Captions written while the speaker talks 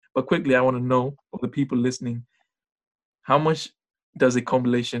But quickly, I want to know for the people listening, how much does a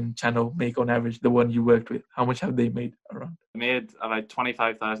compilation channel make on average? The one you worked with, how much have they made around? I made about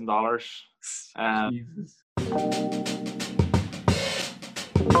 $25,000. Jesus.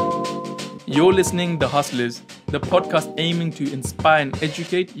 You're listening The Hustlers, the podcast aiming to inspire and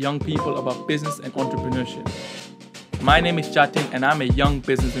educate young people about business and entrepreneurship. My name is Jatin and I'm a young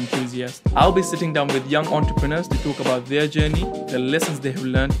business enthusiast. I'll be sitting down with young entrepreneurs to talk about their journey, the lessons they have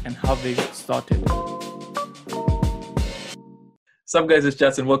learned, and how they got started. Sup guys, it's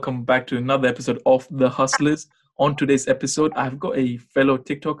Jatin. Welcome back to another episode of The Hustlers. On today's episode, I've got a fellow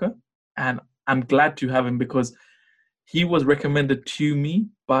TikToker and I'm glad to have him because he was recommended to me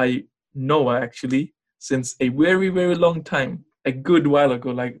by Noah actually since a very, very long time, a good while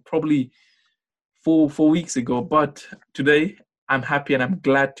ago, like probably four weeks ago. But today I'm happy and I'm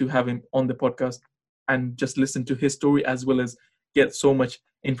glad to have him on the podcast and just listen to his story as well as get so much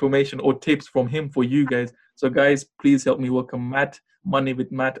information or tips from him for you guys. So guys, please help me welcome Matt, Money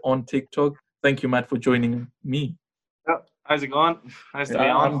with Matt on TikTok. Thank you, Matt, for joining me. Yep. How's it going? Nice to be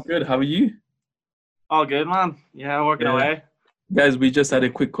on. I'm good. How are you? All good, man. Yeah, working away. Guys, we just had a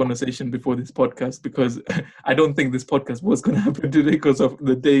quick conversation before this podcast because I don't think this podcast was going to happen today because of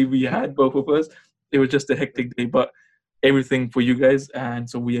the day we had, both of us. It was just a hectic day, but everything for you guys. And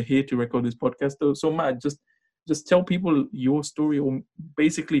so we are here to record this podcast. So Matt, just tell people your story or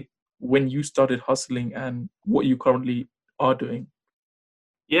basically when you started hustling and what you currently are doing.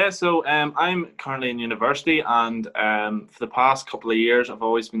 Yeah, so I'm currently in university and for the past couple of years, I've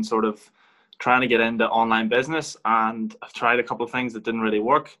always been sort of trying to get into online business and I've tried a couple of things that didn't really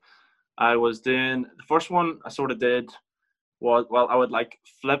work. I was doing, the first one I sort of did was, well, I would like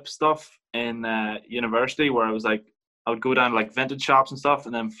flip stuff in university where I would go down like vintage shops and stuff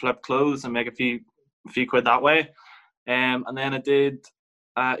and then flip clothes and make a few quid that way. And then it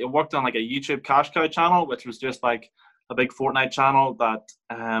worked on like a YouTube cash cow channel, which was just like a big Fortnite channel that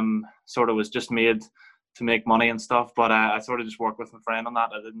sort of was just made to make money and stuff. But I sort of just worked with my friend on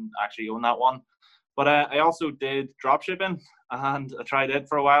that. I didn't actually own that one. But I also did drop shipping and I tried it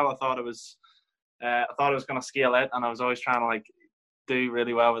for a while. I thought it was going to scale it and I was always trying to like do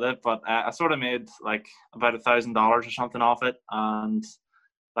really well with it. But I sort of made like about $1,000 or something off it. And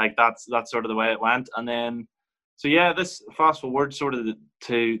like that's sort of the way it went. And then, so yeah, this fast forward sort of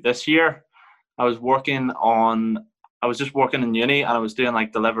to this year, I was just working in uni and I was doing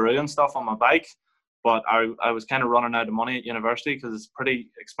like Deliveroo and stuff on my bike. But I was kind of running out of money at university because it's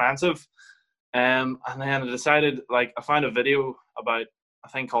pretty expensive. And then I decided, like, I found a video about a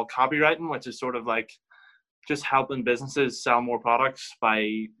thing called copywriting, which is sort of like just helping businesses sell more products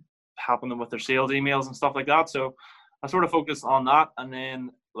by helping them with their sales emails and stuff like that. So I sort of focused on that and then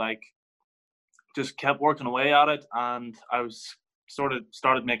like just kept working away at it. And I was sort of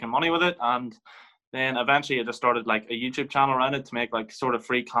started making money with it. And then eventually I just started like a YouTube channel around it to make like sort of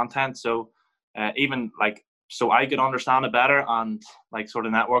free content. So even like, so I could understand it better and like sort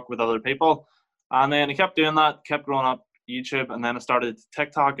of network with other people. And then I kept doing that, kept growing up YouTube. And then I started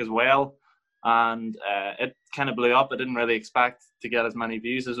TikTok as well. And it kind of blew up. I didn't really expect to get as many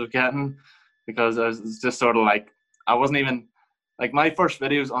views as I was getting because I was just sort of like, I wasn't even, like my first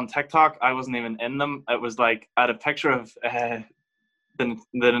videos on TikTok, I wasn't even in them. It was like, I had a picture of the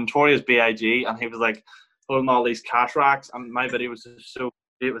notorious B.I.G. and he was like holding all these cash racks. And my video was just so,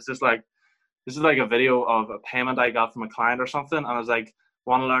 it was just like, this is like a video of a payment I got from a client or something. And I was like,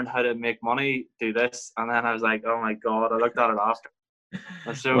 want to learn how to make money, do this. And then I was like, oh my God, I looked at it after.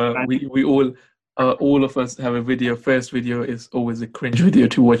 So well, we all of us have a video. First video is always a cringe video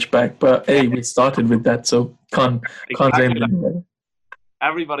to watch back. But hey, we started with that, so can't blame them.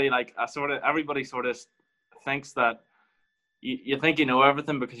 Everybody everybody sort of thinks that you think you know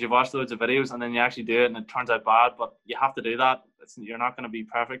everything because you've watched loads of videos and then you actually do it and it turns out bad, but you have to do that. You're not going to be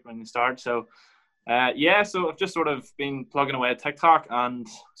perfect when you start. So so I've just sort of been plugging away at TikTok and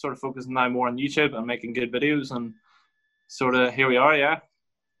sort of focusing now more on YouTube and making good videos and sort of here we are. Yeah.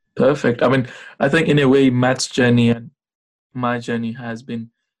 Perfect. I mean, I think in a way Matt's journey and my journey has been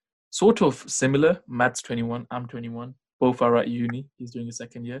sort of similar. Matt's 21, I'm 21. Both are at uni. He's doing his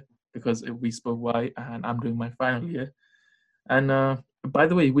second year because we spoke why, and I'm doing my final year. And by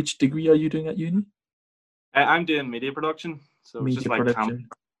the way, which degree are you doing at uni? I'm doing media production. So media it's just production.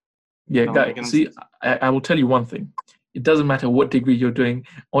 Guys, see, I will tell you one thing. It doesn't matter what degree you're doing.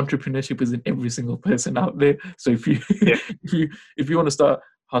 Entrepreneurship is in every single person out there. So if you if you want to start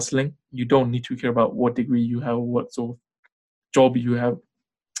hustling, you don't need to care about what degree you have, what sort of job you have.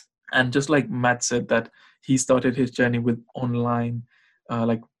 And just like Matt said that he started his journey with online,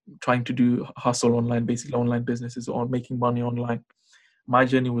 like trying to do hustle online, basically online businesses or making money online. my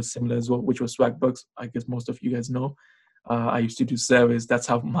journey was similar as well, which was Swagbucks. I guess most of you guys know. I used to do service. That's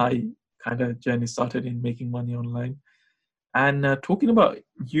how my kind of journey started in making money online. And talking about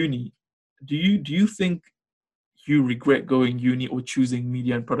uni, do you think you regret going uni or choosing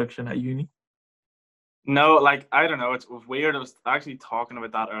media and production at uni? No, like I don't know. It was weird. I was actually talking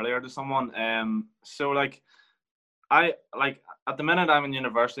about that earlier to someone. So like I like at the minute I'm in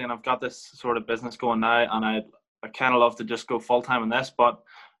university and I've got this sort of business going now, and I kind of love to just go full time in this. But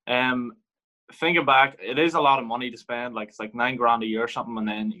um, thinking back, it is a lot of money to spend. Like it's like 9 grand a year or something, and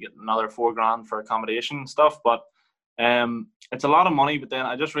then you get another 4 grand for accommodation and stuff. But it's a lot of money. But then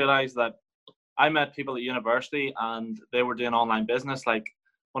I just realized that I met people at university and they were doing online business. Like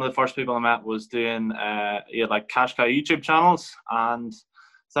one of the first people I met was doing he had like cash cow YouTube channels, and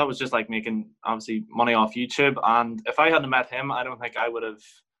so that was just like making obviously money off YouTube. And if I hadn't met him, I don't think I would have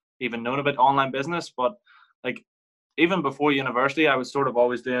even known about online business. But like even before university, I was sort of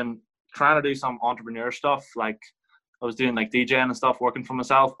always trying to do some entrepreneur stuff. Like I was doing like DJing and stuff, working for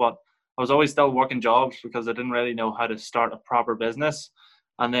myself, but I was always still working jobs because I didn't really know how to start a proper business.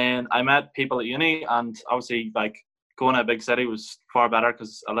 And then I met people at uni, and obviously like going to a big city was far better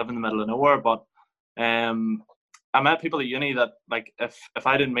because I live in the middle of nowhere. But um, I met people at uni that like if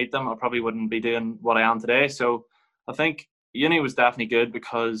I didn't meet them, I probably wouldn't be doing what I am today. So I think uni was definitely good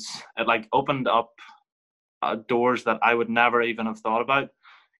because it like opened up doors that I would never even have thought about.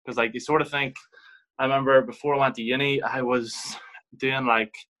 Because like you sort of think, I remember before I went to uni, I was doing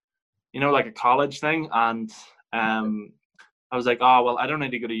like like a college thing, and I was like, oh well, I don't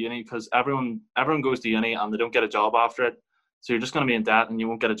need to go to uni because everyone goes to uni and they don't get a job after it, so you're just going to be in debt and you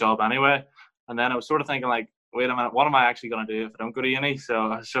won't get a job anyway. And then I was sort of thinking like, wait a minute, what am I actually going to do if I don't go to uni?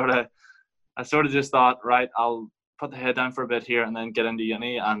 So I sort of just thought, right, I'll put the head down for a bit here and then get into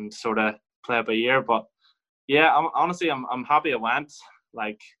uni and sort of play up a year. But yeah, I'm happy I went.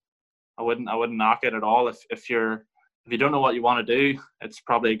 Like I wouldn't knock it at all. If you don't know what you want to do, it's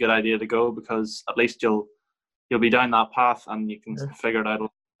probably a good idea to go because at least you'll be down that path and you can Yeah. figure it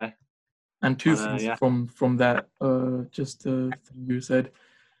out. And two But things yeah, from that, just thing you said.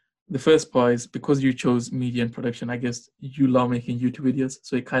 The first part is because you chose media and production. I guess you love making YouTube videos,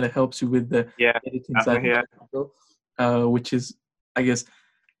 so it kind of helps you with the yeah, editing side definitely, of yeah, it as well, which is, I guess,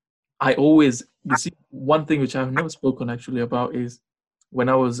 I always, you see, one thing which I've never spoken actually about is when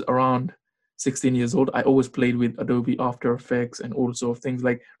I was around 16 years old, I always played with Adobe After Effects and all sorts of things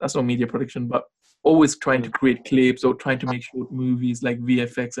like that's not media production, but always trying to mm, create clips or trying to make short movies like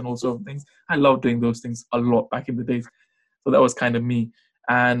VFX and all sorts of things. I loved doing those things a lot back in the days. So that was kind of me.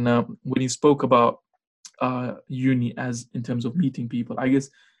 And when you spoke about uni as in terms of meeting people, I guess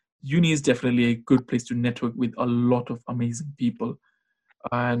uni is definitely a good place to network with a lot of amazing people.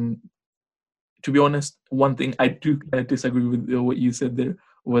 And to be honest, one thing I do disagree with what you said there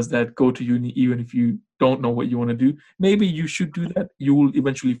was that go to uni even if you don't know what you want to do. Maybe you should do that. You will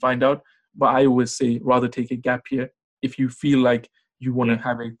eventually find out. But I always say rather take a gap year. If you feel like you want to yeah,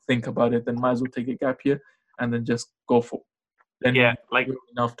 have a think about it, then might as well take a gap year and then just go for. yeah. Then Like you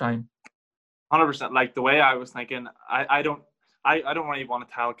have enough time. 100%. Like the way I was thinking, I don't really want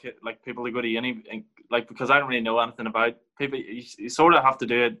to tell like people to go to uni, like because I don't really know anything about people. You sort of have to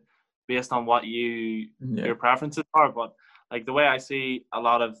do it based on what Yeah. your preferences are. But like the way I see a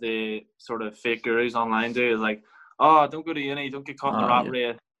lot of the sort of fake gurus online do is like, oh, don't go to uni, don't get caught in the rat Yeah.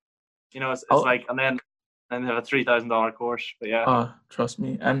 race. It's I'll, like, and then they have a $3,000 course. But yeah, trust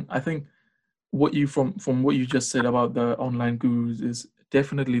me. And I think what you from what you just said about the online gurus is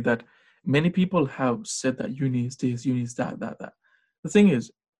definitely that many people have said that uni is this, uni is that. The thing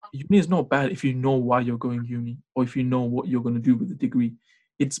is, uni is not bad if you know why you're going uni or if you know what you're going to do with the degree.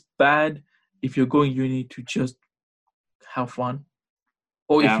 It's bad if you're going uni to just have fun,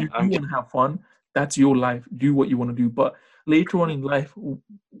 or if yeah, you do want to have fun, that's your life. Do what you want to do. But later on in life,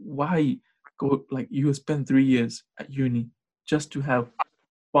 why go like you spend 3 years at uni just to have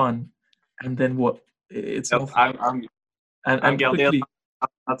fun, and then what? It's yep, nothing. I'm And guilty of quickly, that.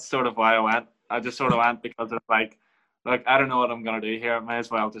 That's sort of why I went. I just sort of went because it's like I don't know what I'm gonna do here. I may as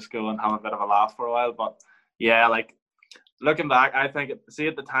well just go and have a bit of a laugh for a while. But yeah, like looking back, I think see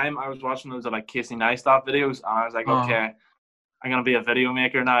at the time I was watching those like Casey Neistat videos, and I was like, uh, okay, I'm gonna be a video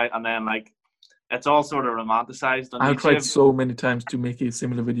maker now. And then like it's all sort of romanticized on I've tried YouTube. so many times to make a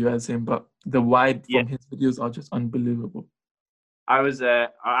similar video as him, but the vibe Yeah, from his videos are just unbelievable.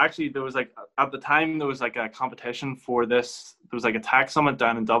 actually there was like at the time there was like a competition for this. There was like a tech summit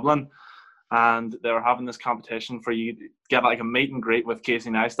down in Dublin, and they were having this competition for you to get like a meet and greet with Casey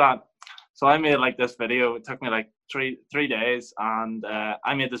Neistat. So I made like this video. It took me like three days, and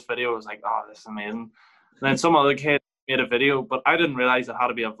I made this video. I was like, oh, this is amazing. And then some other kid made a video, but I didn't realize it had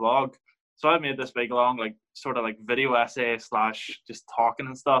to be a vlog. So I made this big long, like sort of like video essay slash just talking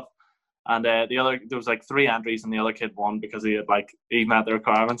and stuff. And there was like 3 entries, and the other kid won because he met the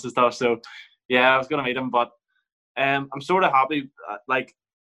requirements and stuff. So yeah, I was gonna meet him, but I'm sort of happy. Like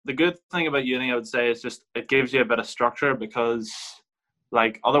the good thing about uni, I would say, is just it gives you a bit of structure, because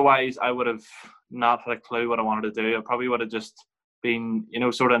like otherwise I would have not had a clue what I wanted to do. I probably would have just been,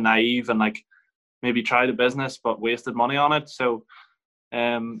 sort of naive and like maybe tried a business but wasted money on it. So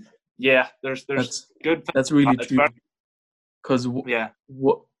yeah, there's That's good things. that's really It's true. very, Because yeah,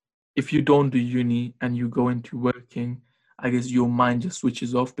 what if you don't do uni and you go into working? I guess your mind just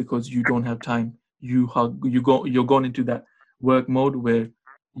switches off because you don't have time. You're going into that work mode where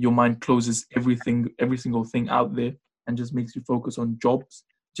your mind closes every single thing out there, and just makes you focus on jobs,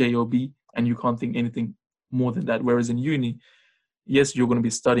 job, and you can't think anything more than that. Whereas in uni, yes, you're going to be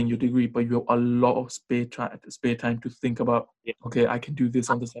studying your degree, but you have a lot of spare time to think about, yeah, okay, I can do this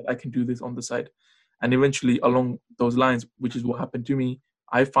on the side, I can do this on the side. And eventually, along those lines, which is what happened to me,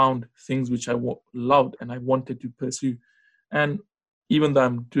 I found things which loved and I wanted to pursue. And even though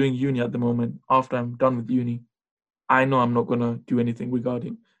I'm doing uni at the moment, after I'm done with uni, I know I'm not going to do anything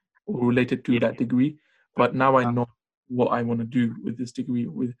regarding or related to yeah, that degree. But now I know what I want to do with this degree.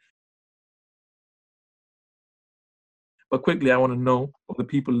 But quickly, I want to know, for the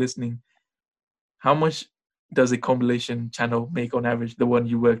people listening, how much does a compilation channel make on average? The one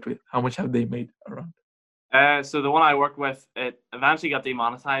you worked with, how much have they made around? So the one I worked with, it eventually got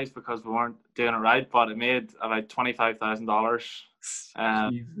demonetized because we weren't doing it right, but it made about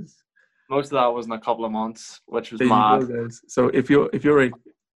 $25,000. Jesus. Most of that was in a couple of months, which was There you mad. go, guys. So if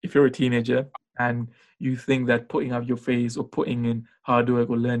you're a teenager and you think that putting out your face or putting in hard work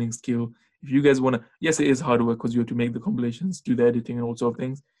or learning skill, if you guys want to, yes, it is hard work because you have to make the compilations, do the editing, and all sorts of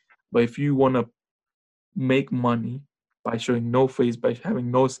things. But if you want to make money by showing no face, by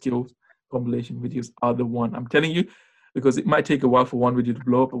having no skills, compilation videos are the one. I'm telling you, because it might take a while for one video to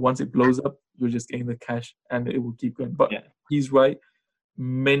blow up, but once it blows up, you're just getting the cash and it will keep going. But Yeah, he's right.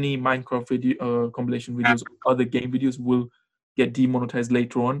 Many Minecraft video compilation videos, other game videos will get demonetized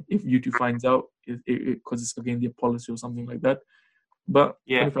later on if YouTube finds out, because it's against their policy or something like that. But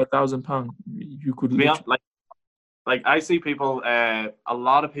yeah. £25,000, you could To be honest, literally. like I see people, a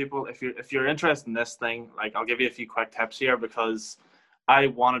lot of people. If you're interested in this thing, like I'll give you a few quick tips here, because I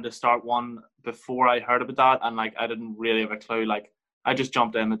wanted to start one before I heard about that, and like I didn't really have a clue. Like I just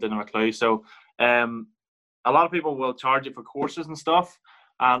jumped in and didn't have a clue. So um, a lot of people will charge you for courses and stuff,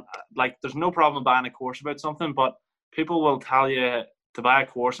 and like there's no problem buying a course about something, but people will tell you to buy a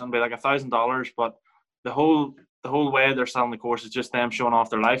course and be like $1,000, but the whole the whole way they're selling the course is just them showing off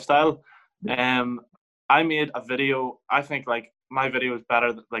their lifestyle. Um, I made a video. I think like my video is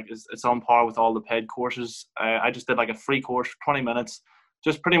better. Like it's on par with all the paid courses. I just did like a free course for 20 minutes.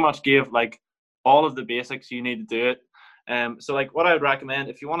 Just pretty much gave like all of the basics you need to do it. So like what I would recommend,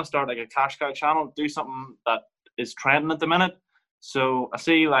 if you want to start like a cash cow channel, do something that is trending at the minute. So I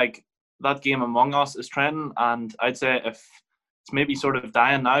see like that game Among Us is trending, and I'd say if it's maybe sort of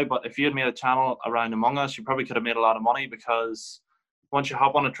dying now, but if you had made a channel around Among Us, you probably could have made a lot of money, because once you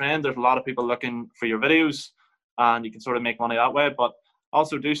hop on a trend, there's a lot of people looking for your videos, and you can sort of make money that way. But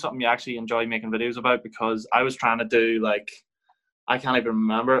also do something you actually enjoy making videos about, because I was trying to do like, I can't even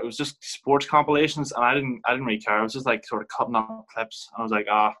remember. It was just sports compilations, and I didn't really care. I was just like sort of cutting up clips. I was like,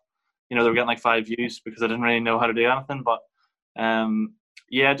 they were getting like 5 views because I didn't really know how to do anything. But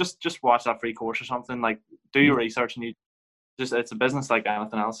yeah, just watch that free course or something. Like do your Yeah, research, and you just it's a business like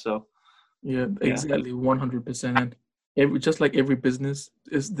anything else. So yeah, yeah, exactly, 100%. And just like every business,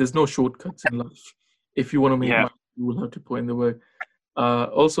 there's no shortcuts in life. If you want to make yeah. money, you will have to put in the work.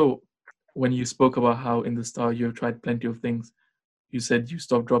 Also, when you spoke about how in the start you've tried plenty of things, you said you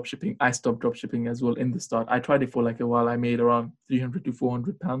stopped drop shipping. I stopped drop shipping as well in the start. I tried it for like a while. I made around 300 to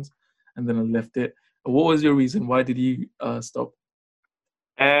 400 pounds, and then I left it. What was your reason? Why did you stop?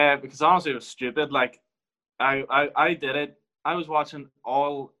 Because honestly, it was stupid. Like I did it. I was watching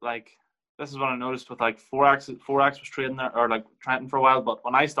all like this is what I noticed with like forex. Forex was trading there, or like trending for a while. But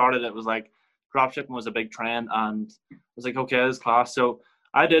when I started, it was like dropshipping was a big trend, and I was like, okay, this is class. So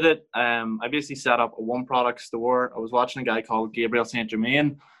I did it. I basically set up a one product store. I was watching a guy called Gabriel Saint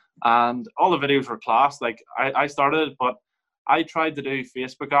Germain, and all the videos were class. Like I started it, but I tried to do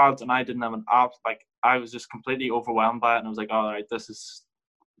Facebook ads, and I didn't have an app. Like I was just completely overwhelmed by it, and I was like, all right, this is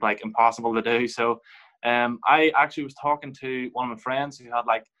like impossible to do. So I actually was talking to one of my friends who had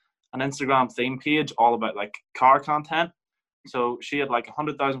like an Instagram theme page all about like car content. So she had like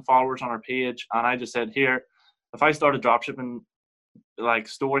 100,000 followers on her page, and I just said, here, if I start a dropshipping like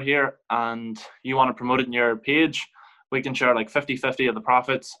store here and you want to promote it in your page, we can share like 50-50 of the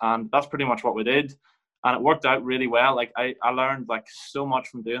profits. And that's pretty much what we did. And it worked out really well. Like I learned like so much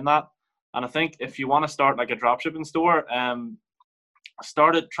from doing that. And I think if you want to start like a dropshipping store,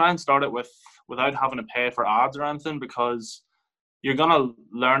 try and start it without having to pay for ads or anything, because you're gonna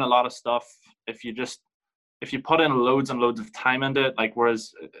learn a lot of stuff if you put in loads and loads of time into it. Like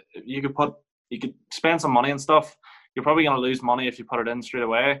whereas you could spend some money and stuff, you're probably gonna lose money if you put it in straight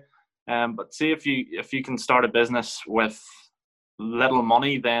away. But see if you can start a business with little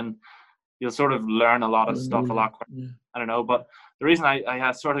money, then you'll sort of learn a lot of stuff a lot quicker. Yeah. I don't know, but the reason I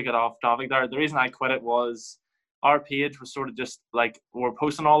had sort of got off topic there, the reason I quit it was our page was sort of just like we were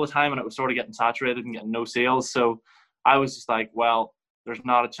posting all the time and it was sort of getting saturated and getting no sales. So I was just like, well, there's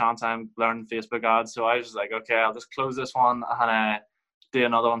not a chance I'm learning Facebook ads. So I was just like, okay, I'll just close this one and do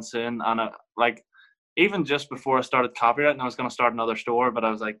another one soon. And like even just before I started copywriting, I was going to start another store, but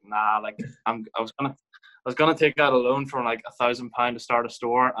I was like, nah, like I was gonna take out a loan for like £1,000 to start a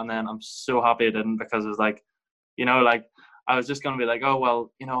store, and then I'm so happy I didn't, because it was like, like I was just gonna be like, oh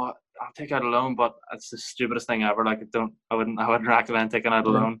well, I'll take out a loan, but it's the stupidest thing ever. Like I wouldn't recommend taking out a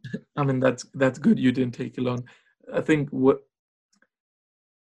loan. I mean, that's good you didn't take a loan. I think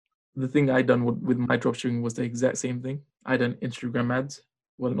the thing I done with my dropshipping was the exact same thing. I done Instagram ads.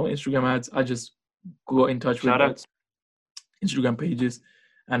 Well, not Instagram ads. I just got in touch with Instagram pages,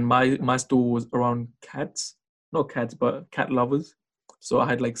 and my store was around cats, not cats, but cat lovers. So I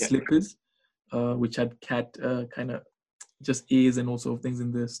had like slippers, which had cat kind of just ears and all sort of things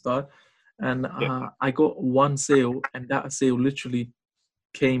in the start. And I got one sale, and that sale literally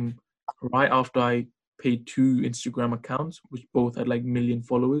came right after I paid 2 Instagram accounts, which both had like million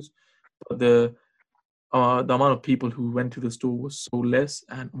followers. But the amount of people who went to the store was so less,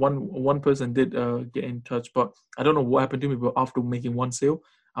 and one person did get in touch, but I don't know what happened to me. But after making one sale,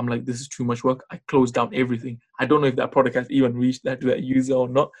 I'm like, this is too much work. I closed down everything. I don't know if that product has even reached that user or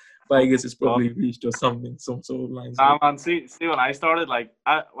not, but I guess it's probably reached or something, some sort of lines. Man, see when I started, like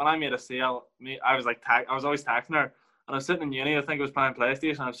when I made a sale, I was like I was always texting her, and I was sitting in uni. I think I was playing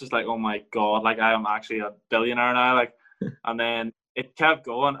PlayStation. I was just like, oh my god, like I am actually a billionaire now, like. And then it kept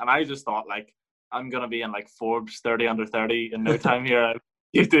going, and I just thought like, I'm gonna be in like Forbes 30 under 30 in no time here.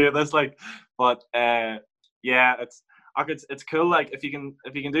 You do this, like, but yeah, it's cool. Like if you can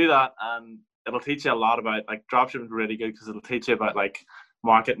do that, and it'll teach you a lot about like dropshipping is really good because it'll teach you about like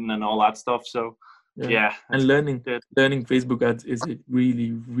marketing and all that stuff. So yeah, and learning Facebook ads is a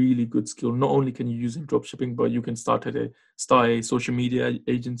really, really good skill. Not only can you use in dropshipping, but you can start a social media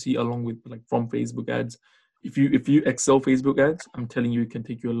agency along with like from Facebook ads. If you excel Facebook ads, I'm telling you, it can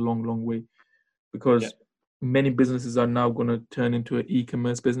take you a long, long way, because many businesses are now going to turn into an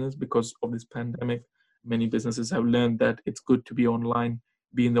e-commerce business because of this pandemic. Many businesses have learned that it's good to be online,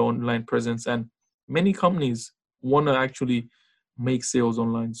 be in the online presence, and many companies want to actually make sales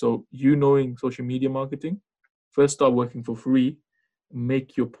online. So knowing social media marketing, first start working for free,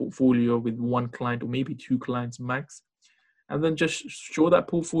 make your portfolio with one client or maybe 2 clients max, and then just show that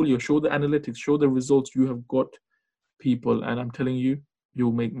portfolio, show the analytics, show the results you have got people, and I'm telling you,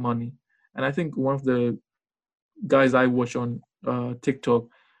 you'll make money. And I think one of the guys I watch on TikTok,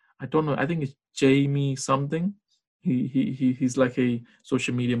 I don't know, I think it's Jamie something. He's like a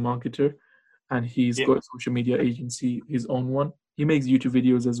social media marketer, and he's got a social media agency, his own one. He makes YouTube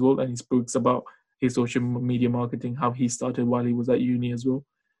videos as well, and he speaks about his social media marketing, how he started while he was at uni as well.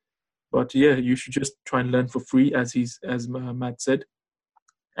 But yeah, you should just try and learn for free, as Matt said.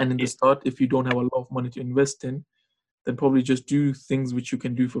 And in the start, if you don't have a lot of money to invest in, then probably just do things which you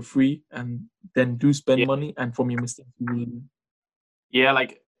can do for free, and then do spend money, and from your mistakes you will learn. Yeah,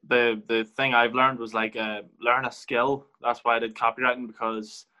 like the thing I've learned was like learn a skill. That's why I did copywriting,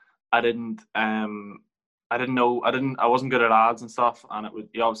 because I wasn't good at ads and stuff, and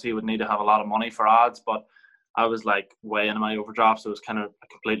you obviously would need to have a lot of money for ads, but I was like way into my overdraft, so it was kind of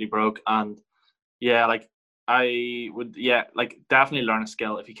completely broke. And yeah, like I would like definitely learn a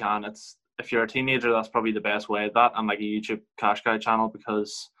skill if you can. If you're a teenager, that's probably the best way of that, and like a YouTube cash cow channel,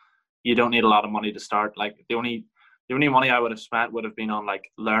 because you don't need a lot of money to start. Like the only money I would have spent would have been on like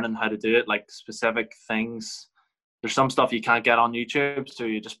learning how to do it, like specific things. There's some stuff you can't get on YouTube, so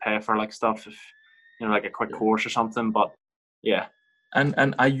you just pay for like stuff, if like a quick course or something. But yeah.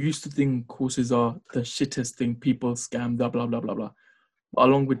 And I used to think courses are the shittest thing, people scam, blah blah blah blah blah. But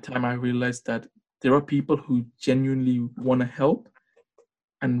along with time, I realized that there are people who genuinely want to help,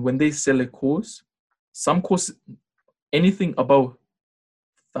 and when they sell a course, some course, anything above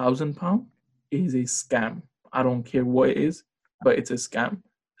 £1,000 is a scam. I don't care what it is, but it's a scam.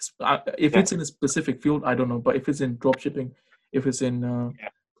 If it's in a specific field, I don't know. But if it's in dropshipping, if it's in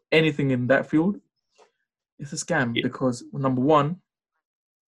anything in that field, It's a scam Yeah. because number one,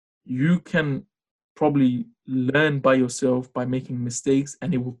 you can probably learn by yourself by making mistakes,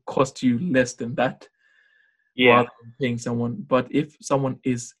 and it will cost you less than that Yeah. rather than paying someone. But if someone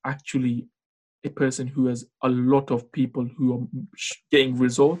is actually a person who has a lot of people who are getting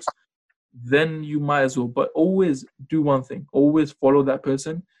results, then you might as well. But always do one thing: always follow that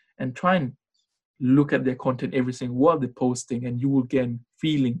person and try and look at their content, everything, what they're posting, and you will get a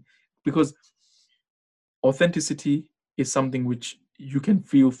feeling because authenticity is something which you can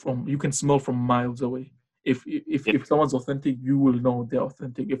feel from, you can smell from miles away. Yeah. If someone's authentic, you will know they're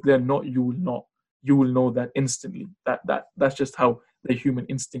authentic. If they're not, you will not. You will know that instantly. That's just how the human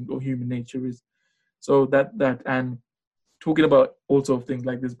instinct or human nature is. So that and talking about also things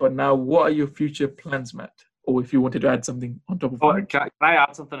like this. But now, what are your future plans, Matt? Or if you wanted to add something on top of Oh, mine. can I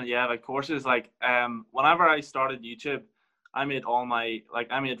add something? Yeah, like courses. Like, whenever I started YouTube, I made all my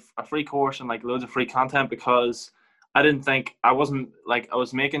I made a free course and like loads of free content because I didn't think I wasn't like I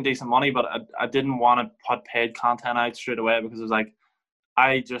was making decent money, but I didn't want to put paid content out straight away because it was like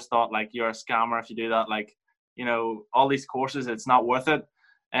I just thought like you're a scammer if you do that. Like, all these courses, it's not worth it.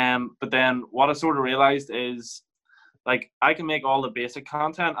 But then what I sort of realized is like I can make all the basic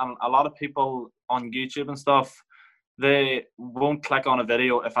content, and a lot of people on YouTube and stuff, they won't click on a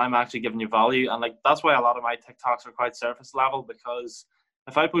video if I'm actually giving you value. And like that's why a lot of my TikToks are quite surface level, because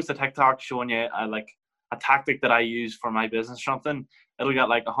if I post a TikTok showing you a tactic that I use for my business or something, it'll get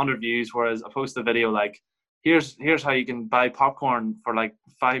like 100 views. Whereas I post a video like here's how you can buy popcorn for like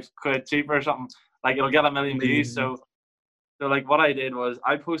 £5 cheaper or something, like it'll get a million views. Amazing. So like what I did was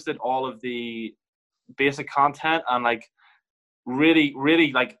I posted all of the basic content and like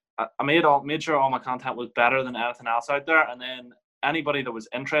really like I made sure all my content was better than anything else out there, and then anybody that was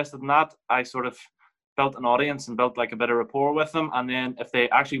interested in that, I sort of built an audience and built like a bit of rapport with them. And then if they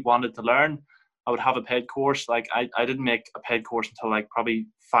actually wanted to learn, I would have a paid course. Like I didn't make a paid course until like probably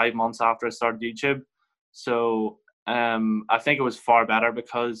 5 months after I started YouTube. So I think it was far better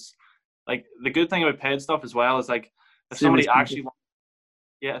because like the good thing about paid stuff as well is like if Serious somebody people. actually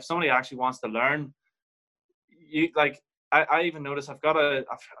if somebody actually wants to learn, you like I even noticed I've got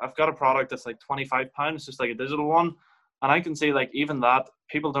a product that's like £25. It's just like a digital one, and I can see like even that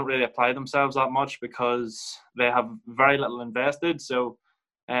people don't really apply themselves that much because they have very little invested. So,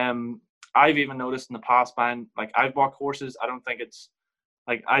 I've even noticed in the past buying like I've bought courses. I don't think it's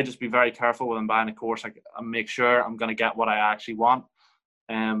like I just be very careful when I'm buying a course. Like I make sure I'm going to get what I actually want.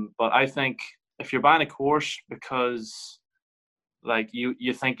 But I think if you're buying a course because like you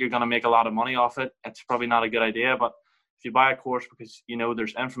think you're going to make a lot of money off it, it's probably not a good idea. But if you buy a course because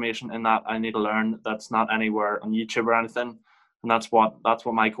there's information in that I need to learn that's not anywhere on YouTube or anything, and that's what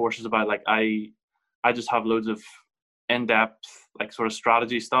my course is about. Like I just have loads of in-depth like sort of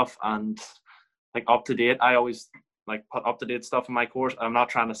strategy stuff and like up to date. I always like put up to date stuff in my course. I'm not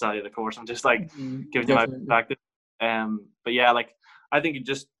trying to sell you the course. I'm just like giving you my Definitely. perspective. But yeah, like I think you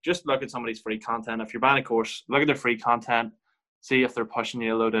just look at somebody's free content. If you're buying a course, look at their free content, see if they're pushing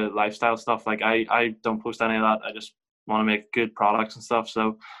you a load of lifestyle stuff. Like I don't post any of that. I just want to make good products and stuff.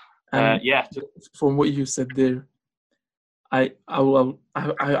 So And yeah, from what you said there,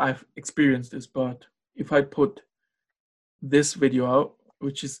 I've experienced this, but if I put this video out,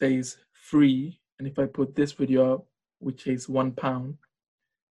 which is says free, and if I put this video out, which is £1,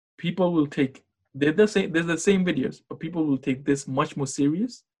 people will take they're the same videos, but people will take this much more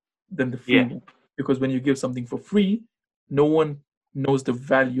serious than the free yeah, one. Because when you give something for free, no one knows the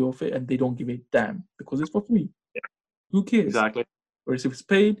value of it and they don't give a damn because it's for free. Who cares? exactly. Whereas if it's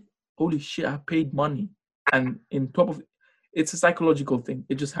paid, holy shit, I paid money. And in top of it's a psychological thing.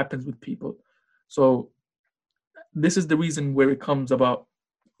 It just happens with people. So this is the reason where it comes about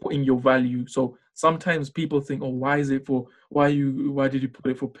putting your value. So sometimes people think, oh, why did you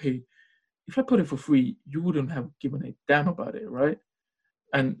put it for paid? If I put it for free, you wouldn't have given a damn about it, right?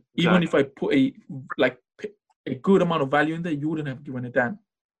 And even Exactly. if I put a good amount of value in there, you wouldn't have given a damn.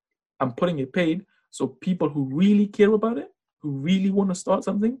 I'm putting it paid, so people who really care about it, who really want to start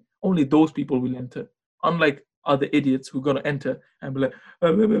something, only those people will enter. Unlike other idiots who are gonna enter and be like,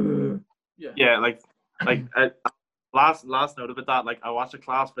 blah, blah, blah." Yeah. Yeah, like last note about that. Like I watched a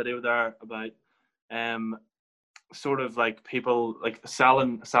class video there about um sort of like people like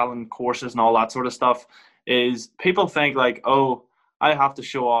selling courses and all that sort of stuff. Is people think like, oh, I have to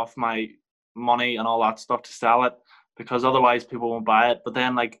show off my money and all that stuff to sell it because otherwise people won't buy it. But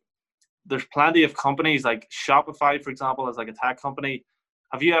then like there's plenty of companies like Shopify, for example, as like a tech company.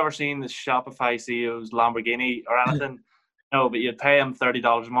 Have you ever seen the Shopify CEO's Lamborghini or anything? No, but you'd pay him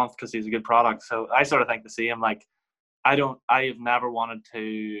 $30 a month because he's a good product. So I sort of think to see him like I have never wanted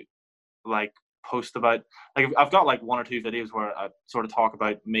to like post about, like, I've got like one or two videos where I sort of talk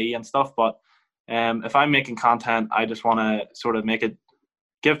about me and stuff, but if I'm making content, I just want to sort of make it,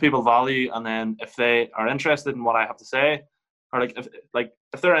 give people value, and then if they are interested in what I have to say, or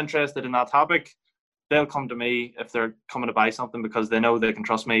if they're interested in that topic, they'll come to me if they're coming to buy something because they know they can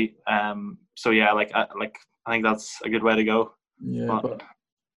trust me. So yeah, I think that's a good way to go. Yeah, but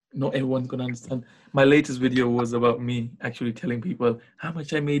not everyone's gonna understand. My latest video was about me actually telling people how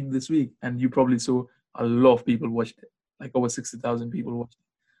much I made this week, and you probably saw a lot of people watched it. Like over 60,000 people watched it.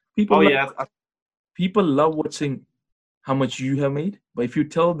 People Oh love, yeah, people love watching how much you have made, but if you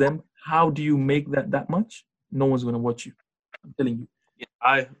tell them how do you make that much, no one's gonna watch you. I'm telling you.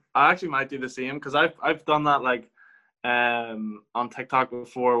 yeah, I actually might do the same because I've done that like on TikTok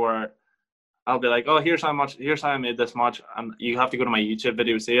before where I'll be like, oh, here's how I made this much, and you have to go to my YouTube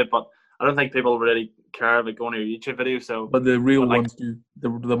video to see it. But I don't think people really care about going to your YouTube video. So, But the real but like, ones do.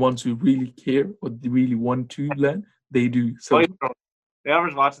 The ones who really care or they really want to learn, they do. oh, So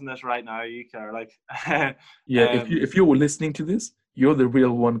whoever's watching this right now, you care. Like, yeah, if you're listening to this, you're the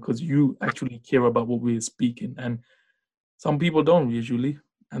real one because you actually care about what we're speaking, and some people don't usually,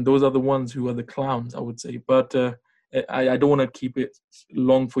 and those are the ones who are the clowns, I would say. But I don't want to keep it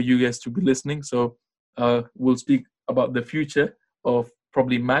long for you guys to be listening, so we'll speak about the future of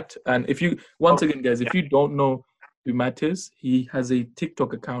probably Matt. And if you, once again, guys, if you don't know who Matt is, he has a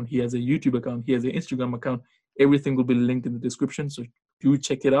TikTok account, he has a YouTube account, he has an Instagram account. Everything will be linked in the description, so do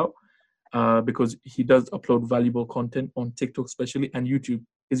check it out. Because he does upload valuable content on TikTok, especially, and YouTube.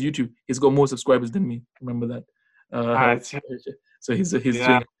 His YouTube, he's got more subscribers than me. Remember that. Uh, it's, so he's yeah,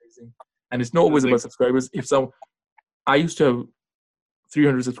 doing amazing, and it's not always it's like, about subscribers. If some, I used to have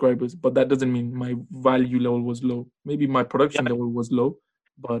 300 subscribers, but that doesn't mean my value level was low. Maybe my yeah, production level was low,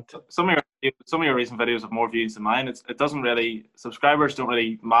 but some of your recent videos have more views than mine. It doesn't really, subscribers don't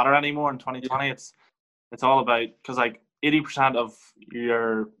really matter anymore in yeah, 2020. It's all about, because like 80% of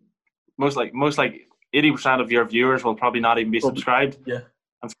your most like 80% of your viewers will probably not even be probably, subscribed. yeah.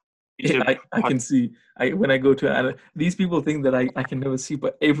 And YouTube, I can see. When I go to these people think that I can never see,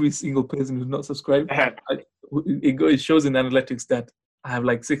 but every single person who's not subscribed, I, it shows in analytics that I have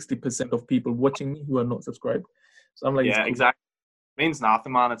like 60% of people watching me who are not subscribed. So I'm like, it's yeah, cool. exactly. Means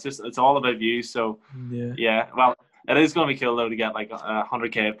nothing, man. It's all about views. So Yeah. yeah, well, it is going to be cool though to get like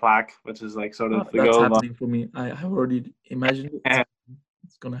 100K plaque, which is like sort of the That's goal. But happening for me. I have already imagined it. yeah,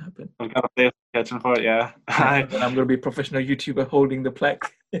 It's gonna happen. I've got a place kitchen for it. Yeah, And then I'm gonna be a professional YouTuber holding the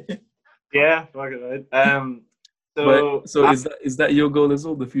plaque. yeah, fuck it, right. But So so is that your goal as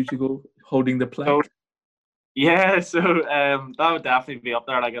well? The future goal, holding the so plaque? yeah, so that would definitely be up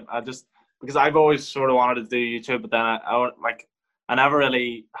there. Like I just, because I've always sort of wanted to do YouTube, but then I never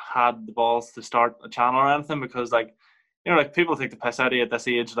really had the balls to start a channel or anything because like, you know, like people take the piss out of you at this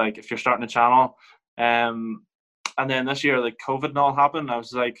age. Like if you're starting a channel, and then this year like COVID and all happened, I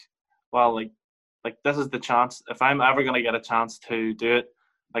was like, well, like this is the chance. If I'm ever gonna get a chance to do it,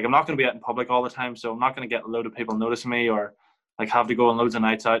 like I'm not gonna be out in public all the time, so I'm not gonna get a load of people noticing me or like have to go on loads of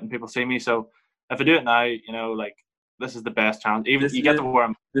nights out and people see me. So if I do it now, you know, like this is the best chance. Even This you get year, to where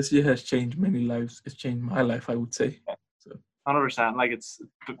I'm this year has changed many lives. It's changed my life, I would say. So 100%. Like it's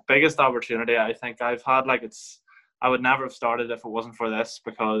the biggest opportunity I think I've had. Like I would never have started if it wasn't for this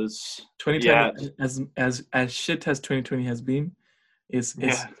because 2020, yeah, as shit as 2020 has been, it's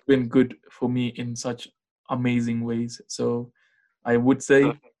yeah. been good for me in such amazing ways. So I would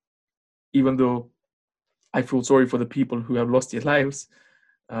say, even though I feel sorry for the people who have lost their lives,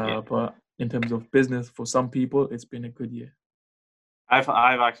 Yeah. but in terms of business, for some people, it's been a good year. I've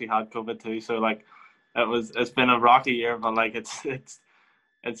actually had COVID too, so like it's been a rocky year, but like it's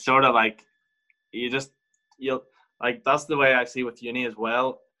sort of like you'll like that's the way I see with uni as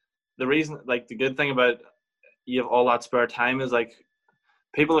well. The reason, like the good thing about you have all that spare time is like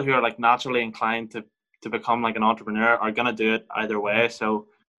people who are like naturally inclined to become like an entrepreneur are gonna do it either way. So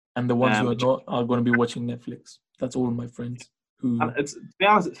And the ones who are it's, not are going to be watching Netflix. That's all my friends and who. it's, to be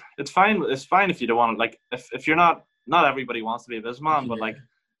honest, it's fine. It's fine if you don't want it. Like if you're not everybody wants to be a businessman, but Yeah, like,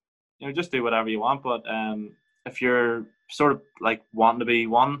 you know, just do whatever you want. But if you're sort of like wanting to be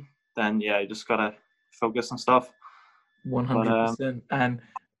one, then yeah, you just gotta focus and stuff. But 100%. And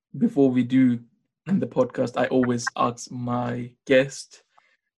before we do end the podcast, I always ask my guest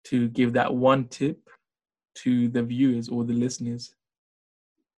to give that one tip to the viewers or the listeners.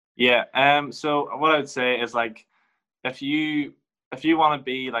 yeah, so what I would say is like if you want to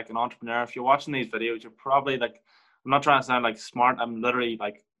be like an entrepreneur, if you're watching these videos, you're probably like, I'm not trying to sound like smart. I'm literally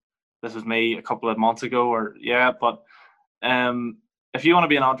like, this was me a couple of months ago, or yeah, but if you want to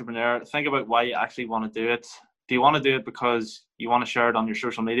be an entrepreneur, think about why you actually want to do it. do you want to do it because you want to share it on your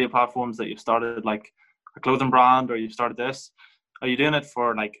social media platforms that you've started, like a clothing brand, or you've started this? Are you doing it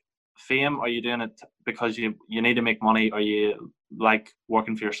for like fame? Or are you doing it because you need to make money, or you like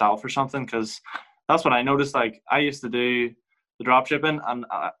working for yourself or something? Because that's what I noticed. Like, I used to do the drop shipping, and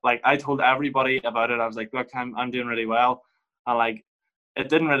like I told everybody about it. I was like, look, I'm doing really well, and like it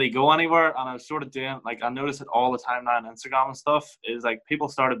didn't really go anywhere. And I was sort of doing, like, I notice it all the time now on Instagram and stuff, is like people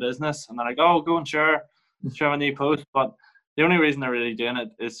start a business and they're like, oh, go and share a new post. But the only reason they're really doing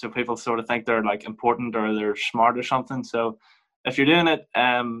it is so people sort of think they're like important or they're smart or something. So if you're doing it,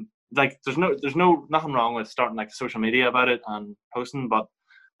 like there's nothing wrong with starting like social media about it and posting, but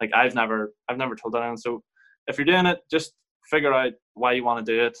like I've never told anyone. So if you're doing it, just figure out why you want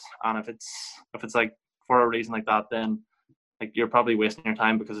to do it, and if it's like for a reason like that, then like you're probably wasting your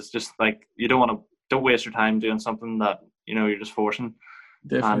time, because it's just like you don't waste your time doing something that you're just forcing.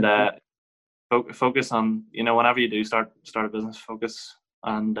 Definitely. And focus on, whenever you do start a business, focus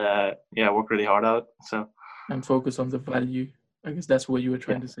and work really hard at it. So And focus on the value. I guess that's what you were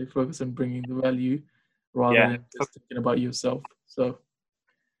trying to say. Focus on bringing the value rather than just thinking about yourself. So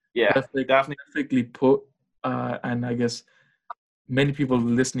definitely. perfectly put. And I guess many people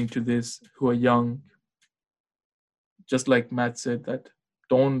listening to this who are young, just like Matt said, that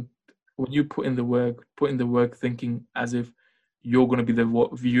when you put in the work thinking as if you're going to be the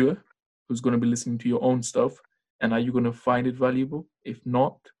viewer who's going to be listening to your own stuff. And are you going to find it valuable? If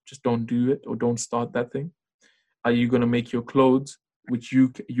not, just don't do it, or don't start that thing. Are you going to make your clothes, which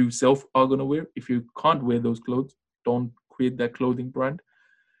you yourself are going to wear? If you can't wear those clothes, don't create that clothing brand.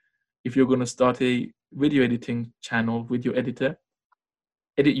 If you're going to start a video editing channel with your editor,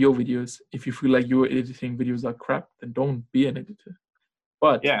 edit your videos. If you feel like your editing videos are crap, then don't be an editor.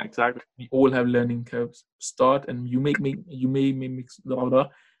 But yeah, exactly. we all have learning curves. Start, and you may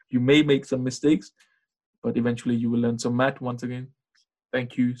make some mistakes, but eventually you will learn. So Matt, once again,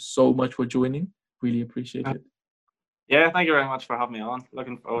 thank you so much for joining. Really appreciate it. Yeah, thank you very much for having me on. I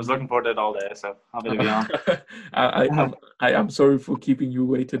was looking forward to it all day, so happy to be on. I'm sorry for keeping you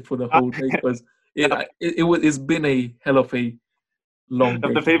waited for the whole day, because it's been a hell of a long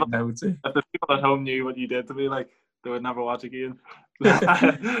day, I would say. If the people at home knew what you did to me, like, they would never watch again.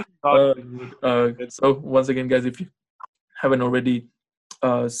 So once again, guys, if you haven't already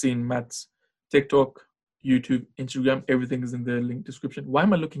seen Matt's TikTok, YouTube, Instagram, everything is in the link description. Why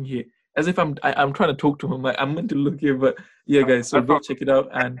am I looking here? As if I'm trying to talk to him. I'm meant to look here, but yeah, guys. So go check it out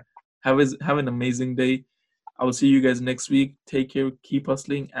and have an amazing day. I will see you guys next week. Take care, keep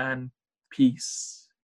hustling, and peace.